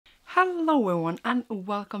Hello everyone and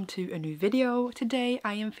welcome to a new video. Today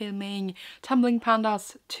I am filming Tumbling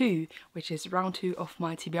Pandas 2, which is round 2 of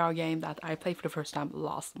my TBR game that I played for the first time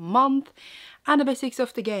last month. And the basics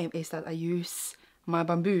of the game is that I use my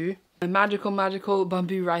bamboo, my magical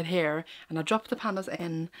bamboo right here, and I drop the pandas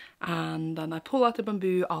in and then I pull out the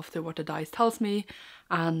bamboo after what the dice tells me,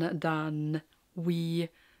 and then we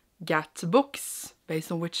get books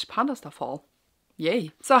based on which pandas that fall.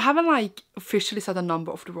 Yay. So I haven't like officially set a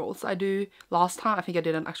number of the rolls I do. Last time I think I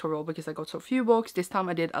did an actual roll because I got so few books. This time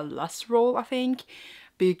I did a less roll, I think,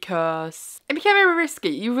 because it became very risky,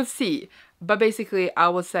 you will see. But basically I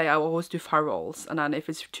would say I will always do 5 rolls, and then if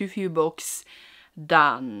it's too few books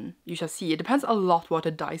then you shall see. It depends a lot what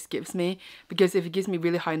the dice gives me, because if it gives me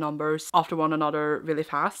really high numbers after one another really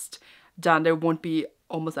fast, then there won't be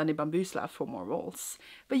almost any bamboos left for more rolls.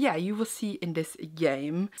 But yeah, you will see in this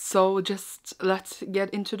game. So just let's get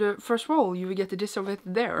into the first roll. You will get the gist of it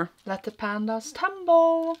there. Let the pandas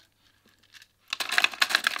tumble.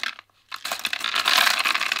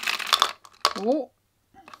 Oh.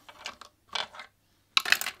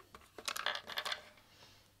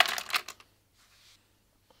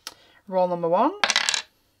 Roll number 1.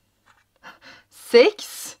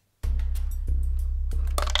 6.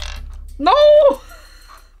 No!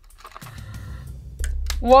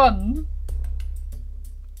 1.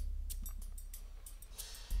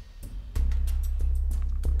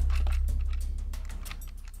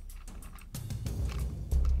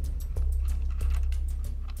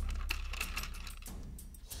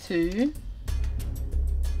 2.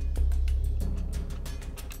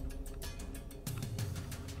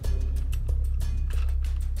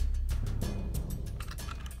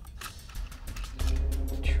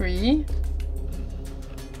 3.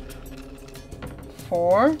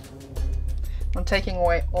 4. I'm taking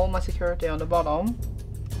away all my security on the bottom.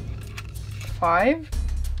 5.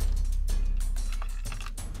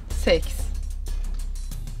 6.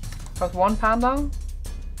 Got 1 panda.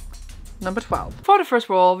 Number 12. For the first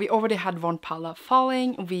roll, we already had 1 panda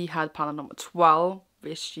falling. We had panda number 12,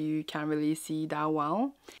 which you can't really see that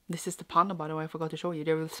well. This is the panda, by the way, I forgot to show you.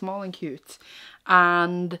 They're really small and cute.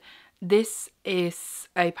 And this is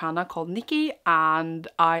a panda called Nikki, and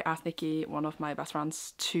I asked Nikki, one of my best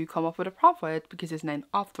friends, to come up with a prop for it because it's named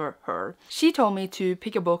after her. She told me to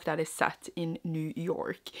pick a book that is set in New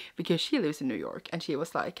York because she lives in New York, and she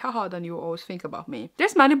was like, haha, then you always think about me.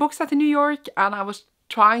 There's many books set in New York, and I was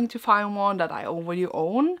trying to find one that I already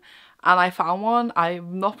own, and I found one.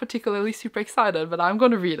 I'm not particularly super excited, but I'm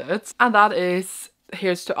gonna read it, and that is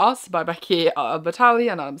Here's to Us by Becky Batali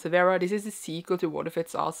and Adam Severa. This is the sequel to What If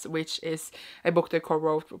It's Us, which is a book that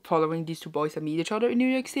co-wrote following these 2 boys that meet each other in New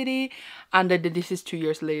York City, and this is 2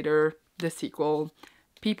 years later, the sequel.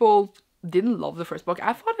 People didn't love the first book.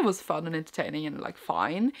 I thought it was fun and entertaining and like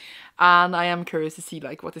fine, and I am curious to see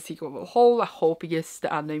like what the sequel will hold. I hope it gets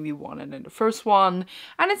the ending we wanted in the first one,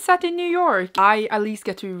 and it's set in New York. I at least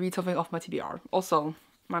get to read something off my TBR. Also,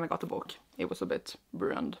 when I got the book, it was a bit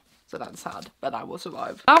ruined. So that's sad, but I will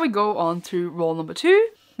survive. Now we go on to roll number 2.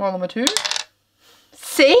 Roll number 2.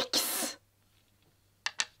 6.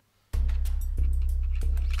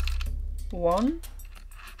 1.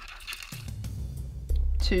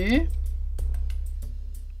 2.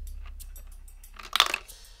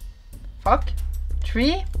 Fuck.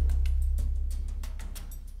 3.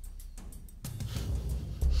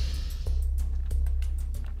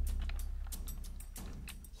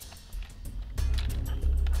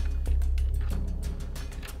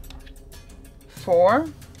 4.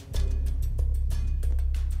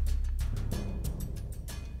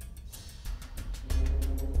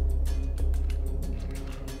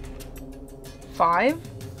 5.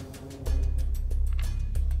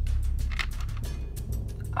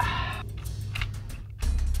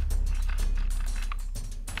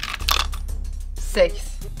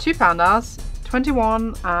 6. 2 pandas,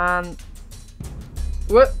 21 and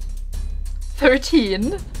what?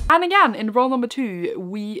 13. And again, in roll number 2,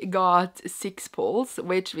 we got 6 pulls,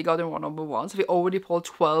 which we got in roll number 1. So we already pulled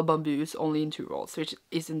 12 bamboos only in 2 rolls, which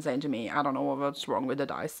is insane to me. I don't know what's wrong with the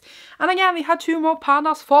dice. And again, we had 2 more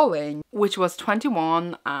pandas falling, which was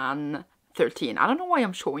 21 and 13. I don't know why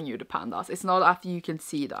I'm showing you the pandas. It's not after you can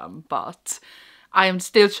see them, but I am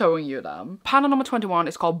still showing you them. Panda number 21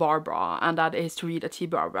 is called Barbara, and that is to read a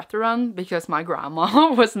TBR veteran because my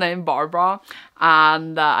grandma was named Barbara,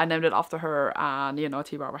 and I named it after her, and you know,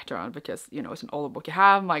 TBR veteran because, you know, it's an older book you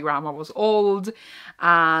have. My grandma was old,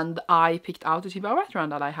 and I picked out the TBR veteran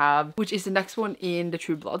that I have, which is the next one in the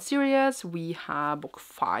True Blood series. We have book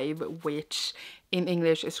 5, which in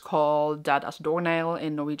English is called Dead as Doornail,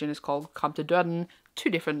 in Norwegian is called Come to Døden.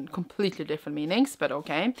 completely different meanings, but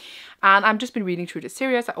okay. And I've just been reading through the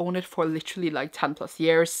series. I own it for literally like 10 plus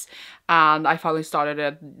years, and I finally started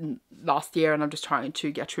it last year, and I'm just trying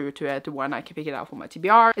to get through to it when I can pick it out for my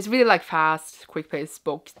TBR. It's really like fast, quick-paced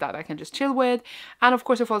books that I can just chill with. And of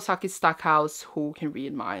course I follow Saki Stackhouse, who can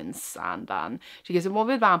read minds, and then she gets involved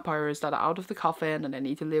with vampires that are out of the coffin and they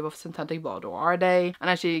need to live off synthetic blood, or are they? And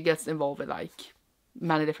then she gets involved with like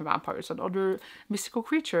many different vampires and other mystical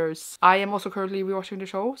creatures. I am also currently rewatching the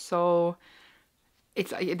show, so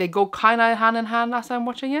it's they go kind of hand in hand as I'm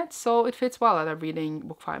watching it, so it fits well that I'm reading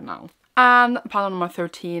book 5 now. And panda number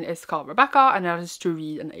 13 is called Rebecca, and that is to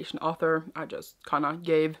read an Asian author. I just kind of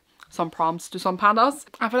gave some prompts to some pandas.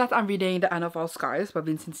 After that, I'm reading The End of All Skies by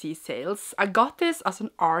Vincent C. Sales. I got this as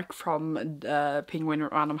an arc from the Penguin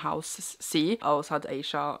Random House C, outside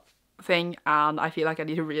Asia thing, and I feel like I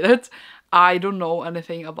need to read it. I don't know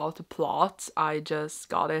anything about the plot. I just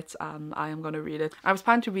got it and I am gonna read it. I was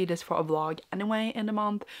planning to read this for a vlog anyway in the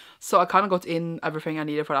month, so I kind of got in everything I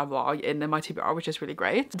needed for that vlog in my TBR, which is really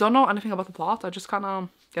great. Don't know anything about the plot. I just kind of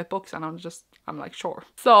get books and I'm like, sure.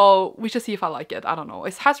 So we should see if I like it. I don't know.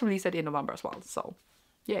 It has released it in November as well, so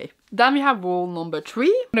yay. Then we have rule number 3.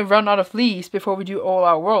 I'm gonna run out of leaves before we do all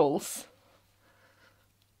our rolls.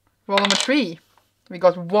 Roll number 3. We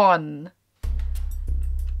got 1.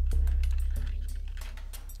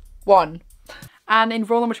 And in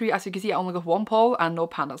roll number 3, as you can see, I only got 1 pull and no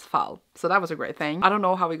pandas fell. So that was a great thing. I don't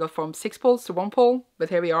know how we got from 6 pulls to 1 pull, but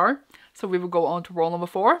here we are. So we will go on to roll number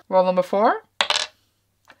 4. Roll number 4.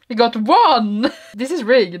 We got 1! This is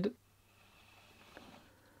rigged.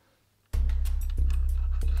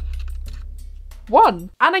 1.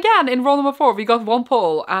 And again, in roll number 4, we got 1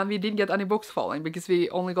 pull and we didn't get any books falling because we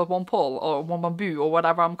only got 1 pull, or 1 bamboo, or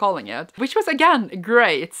whatever I'm calling it. Which was, again,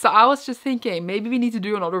 great. So I was just thinking, maybe we need to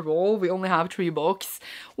do another roll. We only have 3 books.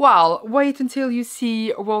 Well, wait until you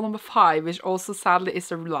see roll number 5, which also sadly is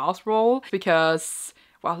the last roll because,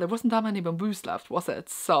 well, there wasn't that many bamboos left, was it?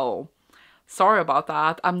 So sorry about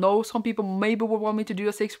that. I know some people maybe would want me to do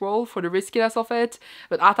a 6th roll for the riskiness of it,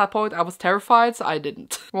 but at that point I was terrified, so I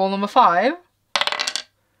didn't. Roll number 5.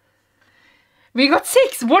 We got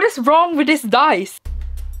 6! What is wrong with this dice?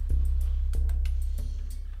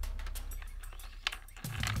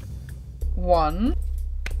 One.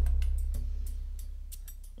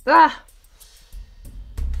 Ah!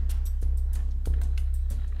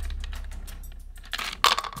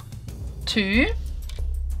 2.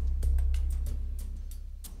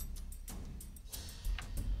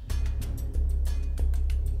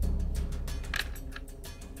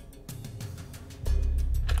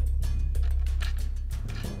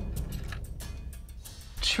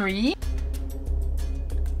 3.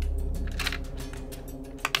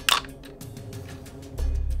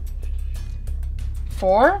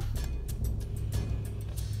 4.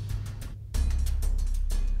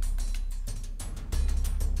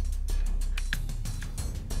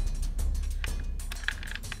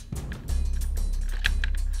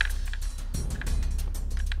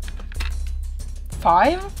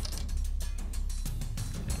 5.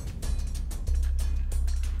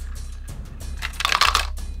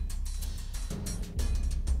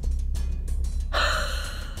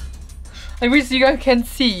 I wish you guys can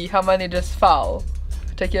see how many just fell.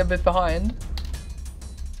 Take it a bit behind.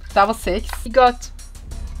 That was 6. We got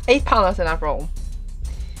 8 pandas in that roll.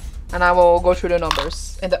 And I will go through the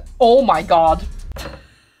numbers. And oh my god!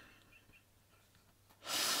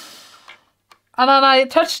 And then I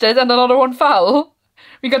touched it and another one fell.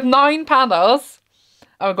 We got 9 pandas.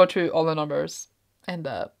 I will go through all the numbers in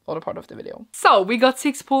the other part of the video. So we got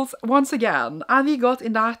 6 pulls once again. And we got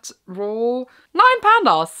in that roll 9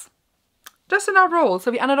 pandas. Just in our roll,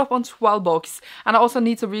 so we ended up on 12 books, and I also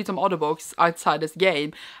need to read some other books outside this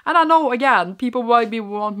game. And I know, again, people maybe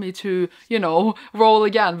want me to, you know, roll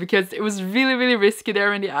again, because it was really, really risky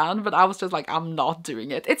there in the end, but I was just like, I'm not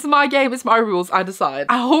doing it. It's my game, it's my rules, I decide.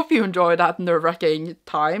 I hope you enjoyed that nerve-wracking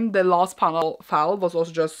time. The last panel fell was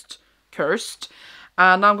also just cursed.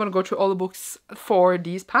 And now I'm gonna go through all the books for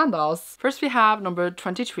these pandas. First we have number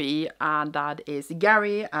 23, and that is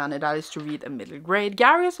Gary, and that is to read a middle grade.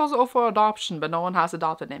 Gary is also up for adoption, but no one has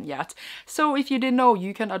adopted him yet. So if you didn't know,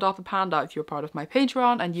 you can adopt a panda if you're part of my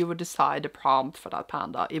Patreon, and you would decide the prompt for that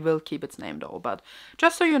panda. It will keep its name though, but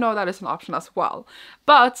just so you know, that is an option as well.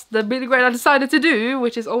 But the middle grade I decided to do,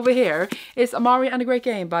 which is over here, is Amari and the Great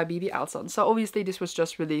Game by B.B. Elson. So obviously this was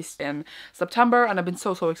just released in September, and I've been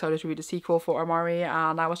so excited to read the sequel for Amari.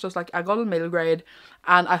 And I was just like, I got a middle grade,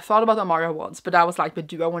 and I thought about Amari once, but I was like, but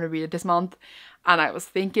do I want to read it this month? And I was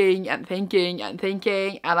thinking and thinking and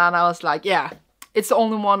thinking, and then I was like, yeah, it's the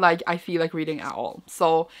only one like I feel like reading at all.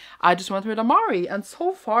 So I just went with Amari, and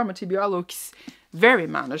so far my TBR looks very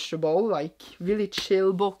manageable, like really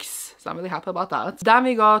chill books, so I'm really happy about that. Then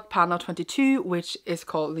we got panel 22, which is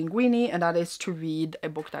called Linguini, and that is to read a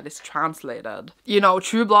book that is translated. You know,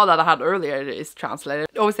 True Blood that I had earlier is translated.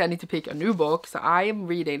 Obviously I need to pick a new book, so I am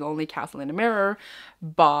reading Only Castle in the Mirror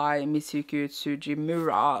by Mizuku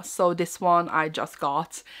Tsujimura. So this one I just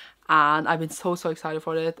got, and I've been so excited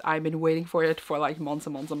for it. I've been waiting for it for like months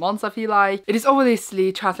and months and months, I feel like. It is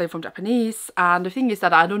obviously translated from Japanese, and the thing is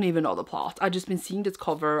that I don't even know the plot. I've just been seeing this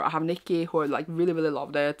cover. I have Nikki who like really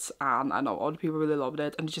loved it, and I know other people really loved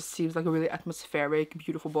it, and it just seems like a really atmospheric,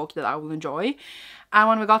 beautiful book that I will enjoy. And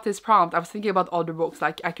when we got this prompt, I was thinking about other books,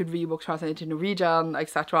 like I could read books translated to Norwegian,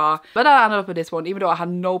 etc. But I ended up with this one, even though I had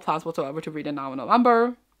no plans whatsoever to read it now in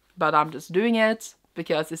November. But I'm just doing it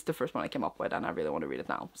because it's the first one I came up with, and I really want to read it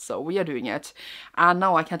now. So we are doing it. And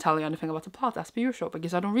now I can't tell you anything about the plot as per usual,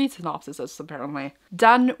 because I don't read synopsises apparently.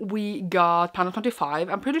 Then we got panel 25.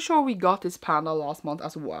 I'm pretty sure we got this panel last month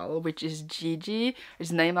as well, which is Gigi.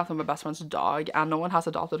 It's named after my best friend's dog, and no one has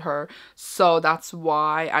adopted her. So that's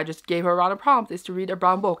why I just gave her a random prompt, is to read a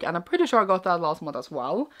brown book. And I'm pretty sure I got that last month as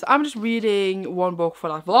well. So I'm just reading one book for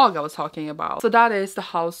that vlog I was talking about. So that is The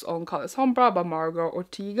House on Calle Sombra by Margot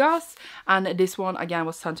Ortigas. And this one again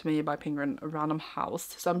was sent to me by Penguin Random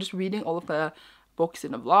House. So I'm just reading all of the books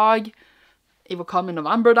in the vlog. It will come in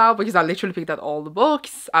November now, because I literally picked out all the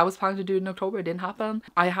books. I was planning to do it in October, it didn't happen.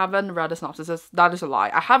 I haven't read the synopsises. That is a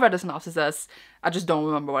lie. I have read the synopsises, I just don't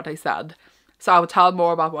remember what I said. So I will tell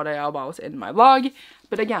more about what I am about in my vlog.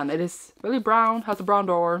 But again, it is really brown, has a brown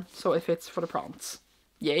door, so it fits for the prompts.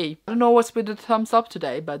 Yay. I don't know what's with the thumbs up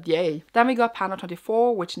today, but yay. Then we got panel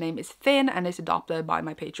 24, which name is Thin, and is adopted by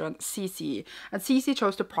my patron Cici. And Cici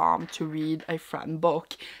chose the prompt to read a friend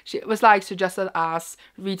book. She was like suggested as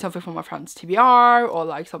read something from my friend's TBR, or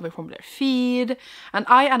like something from their feed. And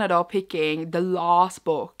I ended up picking the last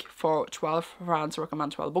book for 12 friends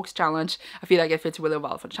recommend 12 books challenge. I feel like it fits really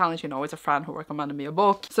well for the challenge, you know, it's a friend who recommended me a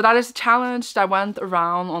book. So that is a challenge that went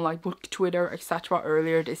around on like book Twitter, etc.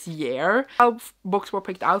 earlier this year. 12 books were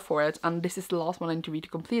picked out for it, and this is the last one I need to read to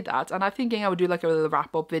complete that. And I'm thinking I would do like a little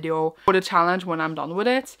wrap-up video for the challenge when I'm done with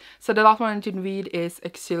it. So the last one I need to read is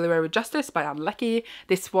Auxiliary Justice by Anne Leckie.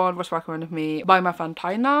 This one was recommended to me by my friend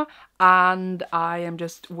Taina, and I am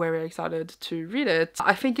just very excited to read it.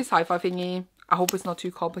 I think it's sci-fi thingy. I hope it's not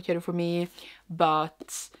too complicated for me,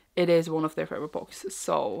 but it is one of their favorite books,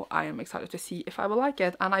 so I am excited to see if I will like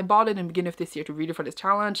it. And I bought it in the beginning of this year to read it for this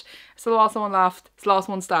challenge. It's the last one left, it's the last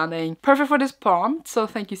one standing. Perfect for this prompt, so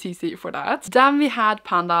thank you Cici for that. Then we had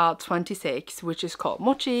Panda 26, which is called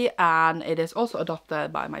Mochi, and it is also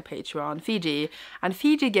adopted by my Patreon Fiji. And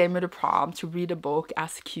Fiji gave me the prompt to read a book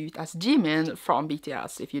as cute as Jimin from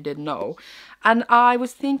BTS, if you didn't know. And I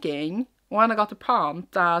was thinking, when I got the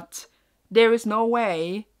prompt, that there is no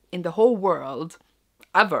way in the whole world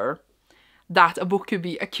ever that a book could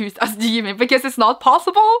be accused as Jimin, because it's not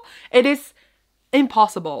possible. It is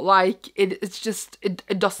impossible. Like it's just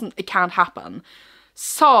it can't happen.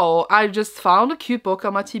 So I just found a cute book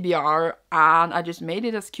on my TBR, and I just made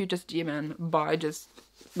it as cute as Jimin by just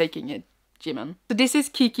making it Jimin. So this is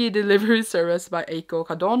Kiki Delivery Service by Eiko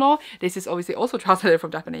Kadono. This is obviously also translated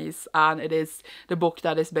from Japanese, and it is the book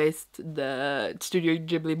that is based the Studio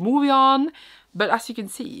Ghibli movie on. But as you can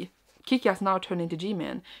see, Kiki has now turned into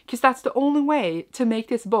Jimin, because that's the only way to make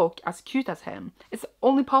this book as cute as him. It's the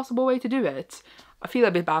only possible way to do it. I feel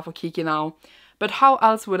a bit bad for Kiki now, but how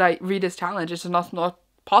else would I read this challenge? It's just not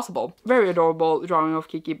possible. Very adorable drawing of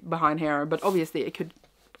Kiki behind here, but obviously it could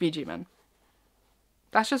be Jimin.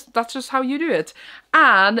 That's just how you do it.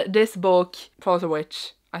 And this book follows a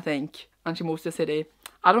witch, I think, and she moves to the city.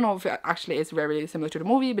 I don't know if it actually is very similar to the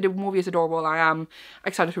movie, but the movie is adorable. I am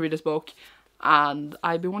excited to read this book, and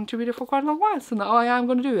I've been wanting to read it for quite a long while, so now I am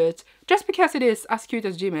going to do it. Just because it is as cute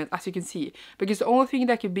as Jimin, as you can see. Because the only thing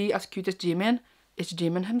that could be as cute as Jimin is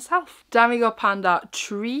Jimin himself. Then we got Panda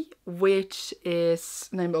 3, which is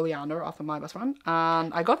named Oleander after my best friend.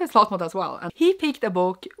 And I got this last month as well. And he picked a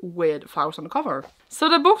book with flowers on the cover. So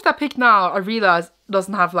the book that I picked now, I realized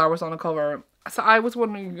doesn't have flowers on the cover. So I was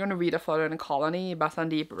wondering, you're going to read A Flutter in a Colony by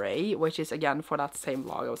Sandeep Ray, which is again for that same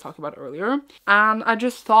vlog I was talking about earlier. And I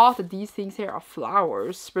just thought that these things here are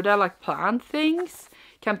flowers, but they're like plant things.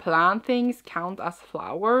 Can plant things count as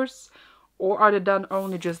flowers? Or are they then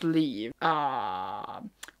only just leaves?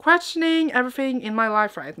 Questioning everything in my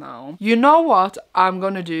life right now. You know what I'm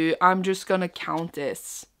gonna do? I'm just gonna count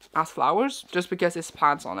this as flowers, just because it's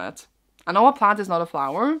plants on it. I know a plant is not a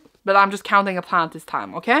flower, but I'm just counting a plant this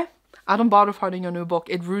time, okay? I don't bother finding a new book.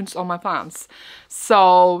 It ruins all my plans.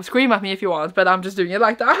 So scream at me if you want, but I'm just doing it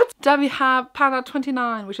like that. Then we have Panda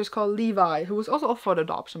 29, which is called Levi, who was also up for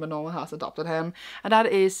adoption, but no one has adopted him. And that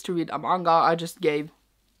is to read a manga. I just gave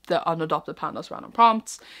the unadopted pandas random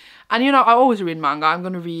prompts. And you know, I always read manga. I'm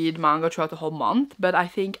gonna read manga throughout the whole month, but I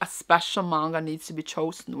think a special manga needs to be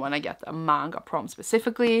chosen when I get a manga prompt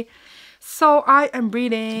specifically. So I am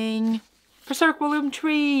reading Berserk Volume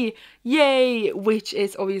 3, yay! Which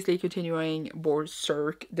is obviously continuing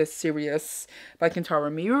Berserk, the series by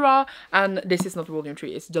Kentaro Miura. And this is not Volume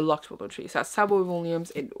 3, it's Deluxe Volume 3. So it has several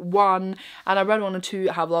volumes in one. And I read 1 and 2,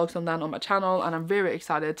 I have vlogs on that on my channel. And I'm very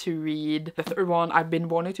excited to read the third one. I've been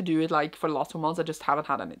wanting to do it like for the last 2 months. I just haven't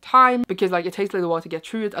had any time. Because like it takes a little while to get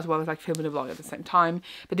through it, as well as like filming the vlog at the same time.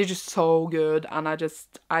 But they're just so good. And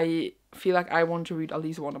I feel like I want to read at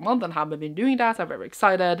least 1 a month and haven't been doing that. I'm very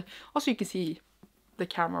excited. Also, you can see the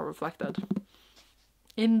camera reflected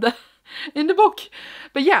in the book.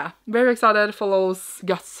 But yeah, very excited. Follows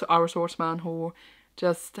Guts, our swordsman, who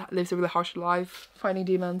just lives a really harsh life fighting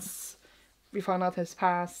demons. We find out his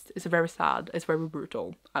past. It's very sad. It's very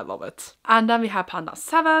brutal. I love it. And then we have Panda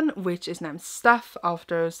 7, which is named Steph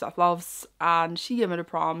after Steph Loves. And she gave me the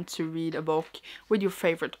prompt to read a book with your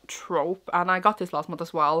favorite trope. And I got this last month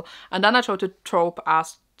as well. And then I chose the trope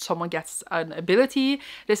as someone gets an ability.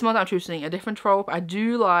 This month I'm choosing a different trope. I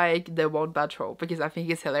do like the one bad trope because I think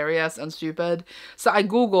it's hilarious and stupid. So I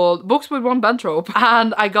googled books with one bad trope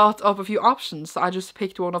and I got up a few options. So I just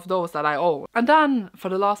picked one of those that I own. And then for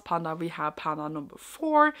the last panda we have Panda number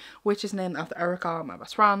 4, which is named after Erica, my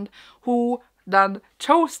best friend, who then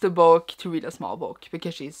chose the book to read a small book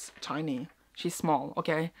because she's tiny. She's small,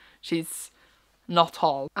 okay? She's not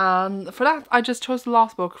tall. And for that I just chose the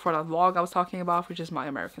last book for that vlog I was talking about, which is My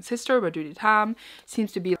American Sister by Judy Tam.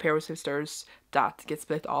 Seems to be a pair of sisters that get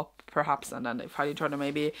split up perhaps and then they fight each other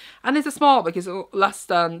maybe. And it's a small book, it's less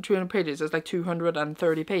than 300 pages, it's like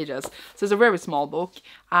 230 pages. So it's a very small book.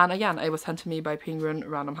 And again, it was sent to me by Penguin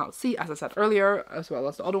Random House C, as I said earlier, as well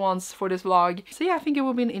as the other ones for this vlog. So yeah, I think it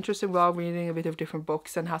will be an interesting vlog, reading a bit of different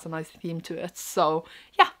books and has a nice theme to it. So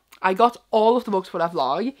yeah, I got all of the books for that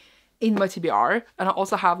vlog in my TBR, and I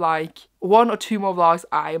also have like 1 or 2 more vlogs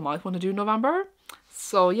I might want to do in November.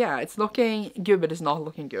 So yeah, it's looking good, but it's not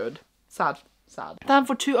looking good. Sad. Then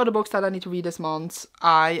for 2 other books that I need to read this month,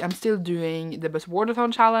 I am still doing the Best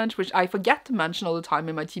Wordathon challenge, which I forget to mention all the time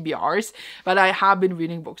in my TBRs, but I have been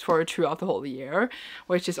reading books for it throughout the whole year,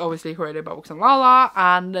 which is obviously created by Books and Lala.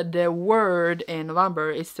 And the word in November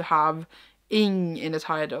is to have ing in the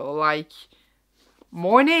title, like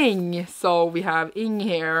morning. So we have ing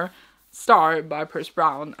here. Star by Percy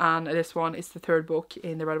Brown, and this one is the 3rd book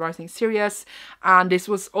in the Red Rising series, and this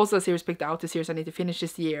was also a series picked out, the series I need to finish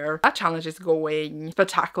this year. That challenge is going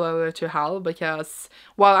spectacular to hell because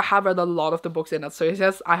while I have read a lot of the books in that series,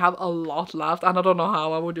 I have a lot left and I don't know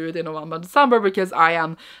how I will do it in November and December because I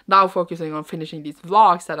am now focusing on finishing these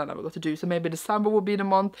vlogs that I never got to do. So maybe December will be the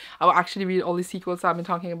month I will actually read all these sequels I've been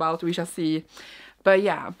talking about. We shall see. But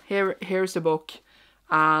yeah, here's the book.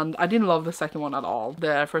 And I didn't love the second one at all.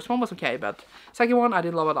 The first one was okay, but second one I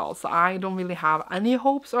didn't love at all. So I don't really have any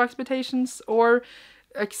hopes or expectations or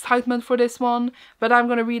excitement for this one. But I'm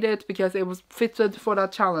gonna read it because it was fitted for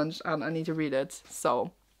that challenge and I need to read it.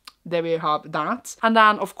 So there we have that. And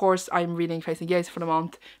then of course I'm reading Facing Gaze for the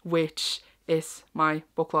month, which is my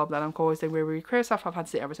book club that I'm co-hosting with really crazy stuff. I've had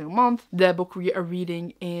to say every single month. The book we are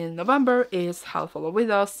reading in November is Hell Follow With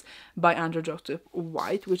Us by Andrew Joseph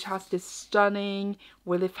White, which has this stunning,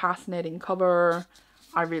 really fascinating cover.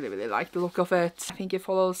 I really like the look of it. I think it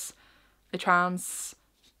follows a trans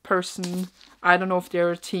person. I don't know if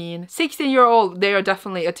they're a teen. 16-year-old, they are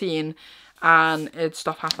definitely a teen. And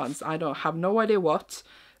stuff happens. I have no idea what.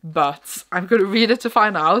 But I'm going to read it to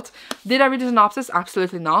find out. Did I read the synopsis?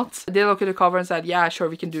 Absolutely not. I did look at the cover and said, yeah, sure,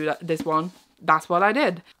 we can do this one. That's what I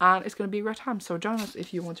did. And it's going to be a great time. So join us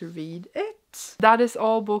if you want to read it. That is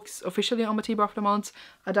all books officially on my TBR for the month.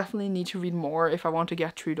 I definitely need to read more if I want to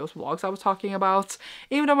get through those vlogs I was talking about.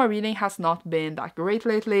 Even though my reading has not been that great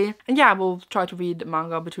lately. And yeah, I will try to read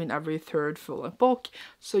manga between every 3rd full-length book.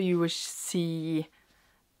 So you will see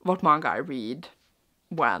what manga I read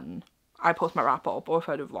when I post my wrap up or if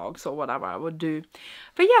I do vlogs or whatever I would do.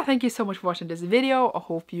 But yeah, thank you so much for watching this video. I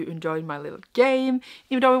hope you enjoyed my little game.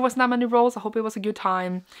 Even though it wasn't that many rolls, I hope it was a good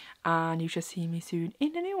time. And you shall see me soon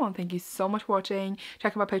in the new one. Thank you so much for watching.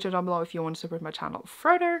 Check out my Patreon down below if you want to support my channel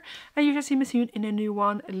further. And you shall see me soon in a new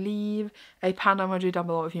one. Leave a panda emoji down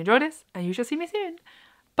below if you enjoyed this. And you shall see me soon.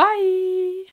 Bye!